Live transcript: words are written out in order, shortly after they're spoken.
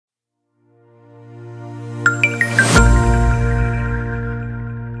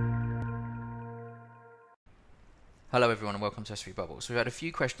Hello everyone and welcome to S3Bubble. So we've had a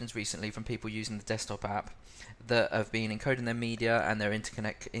few questions recently from people using the desktop app that have been encoding their media and their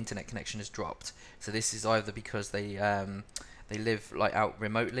internet connection has dropped. So this is either because they live like out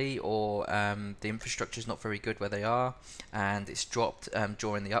remotely, or the infrastructure is not very good where they are and it's dropped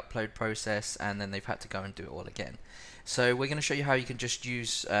during the upload process, and then they've had to go and do it all again. So we're going to show you how you can just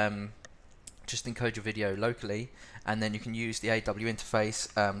use just encode your video locally, and then you can use the AW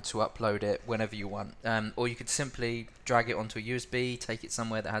interface to upload it whenever you want, or you could simply drag it onto a USB, take it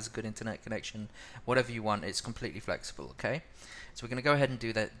somewhere that has a good internet connection, whatever you want. It's completely flexible. Okay, so we're going to go ahead and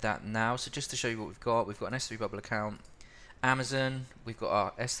do that now. So just to show you what we've got an S3Bubble account, Amazon, we've got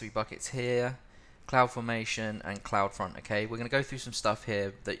our S3 buckets here, CloudFormation and CloudFront. Okay, we're going to go through some stuff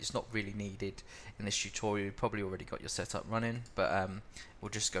here that is not really needed in this tutorial. You've probably already got your setup running, but we'll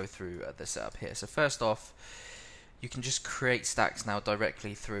just go through the setup here. So first off, you can just create stacks now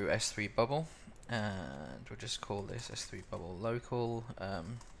directly through S3Bubble, and we'll just call this S3Bubble local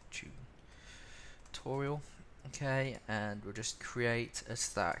tutorial. Okay, and we'll just create a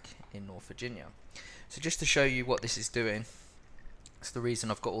stack in North Virginia. So just to show you what this is doing, it's the reason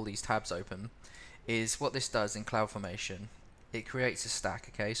I've got all these tabs open, is what this does in CloudFormation. It creates a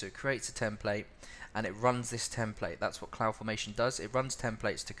stack. Okay, so it creates a template and it runs this template. That's what CloudFormation does. It runs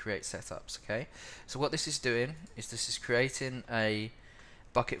templates to create setups. Okay, so what this is doing is this is creating a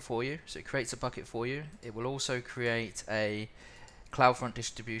bucket for you. So it creates a bucket for you. It will also create a CloudFront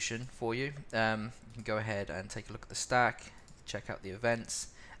distribution for you. You can go ahead and take a look at the stack, check out the events,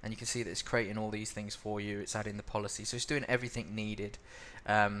 and you can see that it's creating all these things for you. It's adding the policy, so it's doing everything needed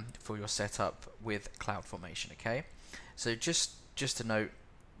for your setup with CloudFormation. Okay, so just to note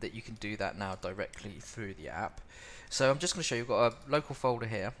that you can do that now directly through the app. So I'm just going to show you. We've got a local folder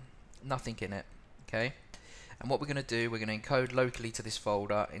here, nothing in it. Okay, and what we're going to do, we're going to encode locally to this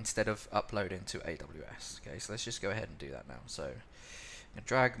folder instead of uploading to AWS. Okay, so let's just go ahead and do that now. So I'm going to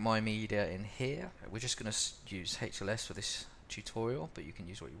drag my media in here. We're just going to use HLS for this tutorial, but you can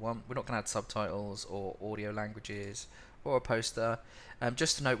use what you want. We're not going to add subtitles or audio languages or a poster.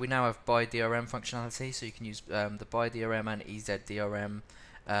 Just to note, we now have BuyDRM functionality, so you can use the BuyDRM and EZDRM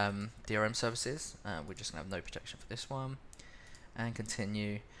DRM services. We're just going to have no protection for this one, and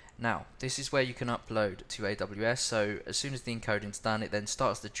continue. Now this is where you can upload to AWS. So as soon as the encoding's done, it then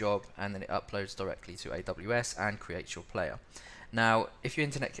starts the job and then it uploads directly to AWS and creates your player. Now if your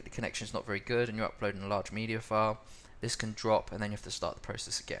internet connection is not very good and you're uploading a large media file, this can drop and then you have to start the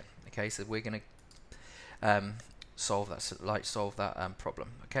process again. Okay, so we're going to solve that problem.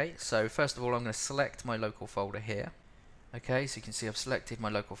 Okay, so first of all, I'm going to select my local folder here. Okay, so you can see I've selected my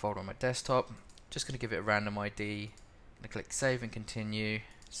local folder on my desktop. Just going to give it a random ID. I'm going to click save and continue,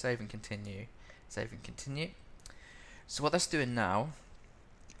 save and continue, save and continue. So what that's doing now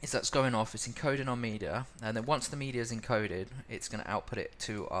is that's going off, it's encoding our media, and then once the media is encoded, it's going to output it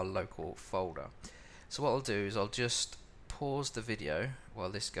to our local folder. So what I'll do is I'll just pause the video while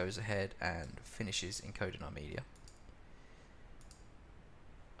this goes ahead and finishes encoding our media.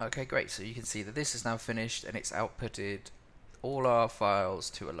 Okay, great. So you can see that this is now finished and it's outputted all our files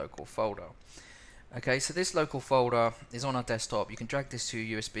to a local folder. Okay, so this local folder is on our desktop. You can drag this to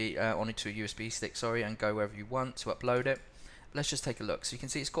USB onto a USB stick, and go wherever you want to upload it. Let's just take a look. So you can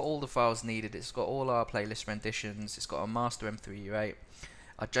see it's got all the files needed. It's got all our playlist renditions. It's got our master M3U8.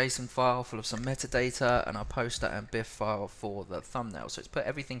 Our JSON file full of some metadata, and our poster and BIF file for the thumbnail. So it's put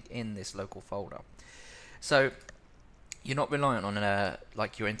everything in this local folder. So you're not reliant on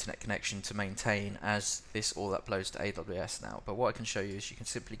like your internet connection to maintain, as this all uploads to AWS now. But what I can show you is you can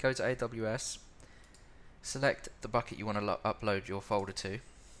simply go to AWS, select the bucket you want to upload your folder to,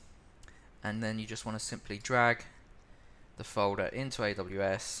 and then you just want to simply drag the folder into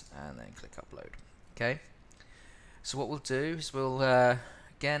AWS and then click upload. Okay, so what we'll do is we'll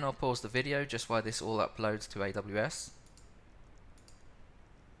again, I'll pause the video just while this all uploads to AWS.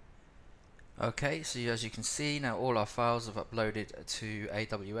 Okay, so as you can see now all our files have uploaded to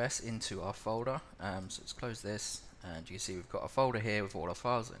AWS into our folder. So let's close this, and you can see we've got a folder here with all our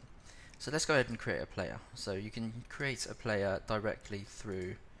files in. So let's go ahead and create a player. So you can create a player directly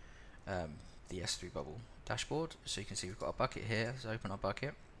through the S3Bubble dashboard. So you can see we've got a bucket here. Let's open our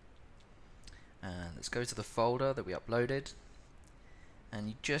bucket, and let's go to the folder that we uploaded. And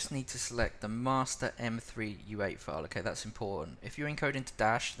you just need to select the master M3U8 file. Okay, that's important. If you're encoding to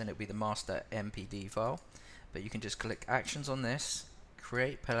Dash, then it'll be the master MPD file. But you can just click Actions on this,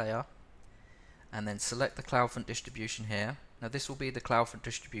 create player, and then select the CloudFront distribution here. Now this will be the CloudFront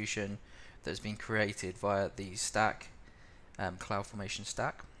distribution that has been created via the stack, CloudFormation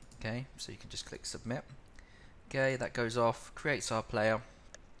stack. Okay, so you can just click Submit. Okay, that goes off, creates our player,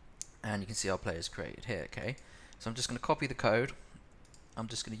 and you can see our player is created here. Okay, So I'm just going to copy the code. I'm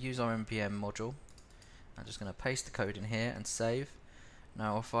just going to use our npm module. I'm just going to paste the code in here and save.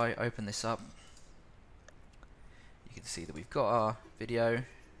 Now if I open this up, you can see that we've got our video,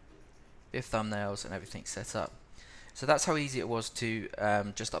 with thumbnails and everything set up. So that's how easy it was to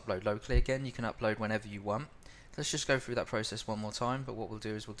just upload locally. Again, you can upload whenever you want. Let's just go through that process one more time, but what we'll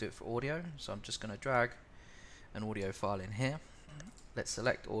do is we'll do it for audio. So I'm just going to drag an audio file in here. Let's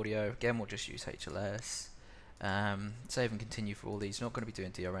select audio. Again, we'll just use HLS. Save and continue for all these. We're not going to be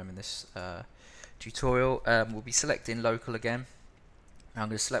doing DRM in this tutorial. We'll be selecting local again. I'm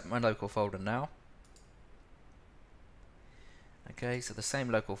going to select my local folder now. Okay, so the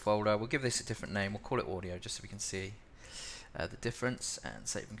same local folder. We'll give this a different name. We'll call it audio just so we can see the difference, and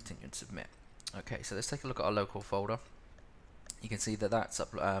save and continue and submit. Okay, so let's take a look at our local folder. You can see that that's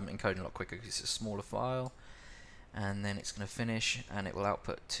encoding a lot quicker because it's a smaller file, and then it's going to finish and it will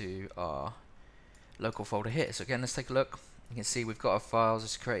output to our local folder here. So again, let's take a look. You can see we've got our files.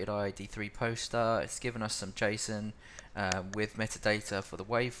 It's created our ID3 poster. It's given us some JSON with metadata for the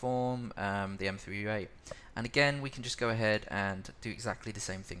waveform, the M3U8. And again, we can just go ahead and do exactly the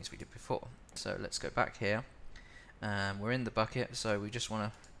same things we did before. So let's go back here. We're in the bucket, so we just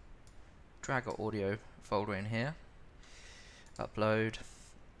want to drag our audio folder in here. Upload.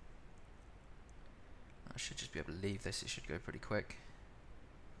 I should just be able to leave this. It should go pretty quick.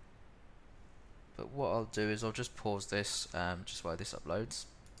 But what I'll do is I'll just pause this just while this uploads.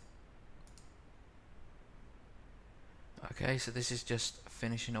 Okay, so this is just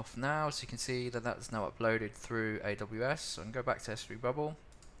finishing off now, so you can see that that's now uploaded through AWS. So I can go back to S3Bubble,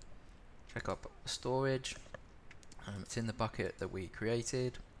 check up storage. It's in the bucket that we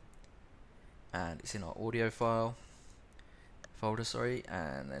created, and it's in our audio folder,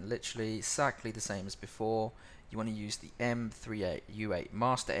 and then literally exactly the same as before. You want to use the M3U8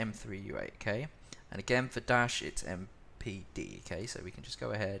 master M3U8, okay? And again for dash it's MPD, okay? So we can just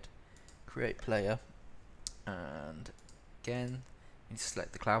go ahead, create player, and again you need to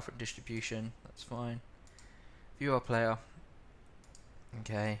select the cloud for distribution. That's fine. View our player,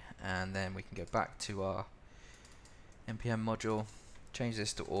 okay, and then we can go back to our npm module, change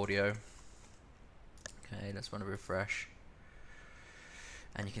this to audio. Okay, let's run a refresh,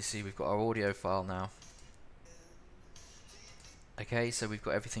 and you can see we've got our audio file now. Okay, so we've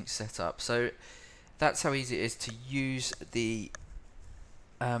got everything set up. So that's how easy it is to use the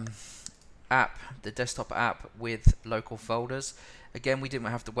app, the desktop app, with local folders. Again, we didn't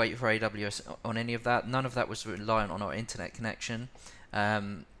have to wait for AWS on any of that. None of that was reliant on our internet connection.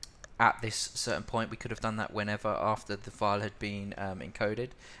 At this certain point, we could have done that whenever after the file had been encoded.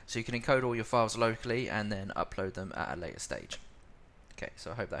 So you can encode all your files locally and then upload them at a later stage. Okay,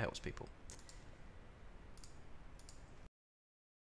 so I hope that helps people.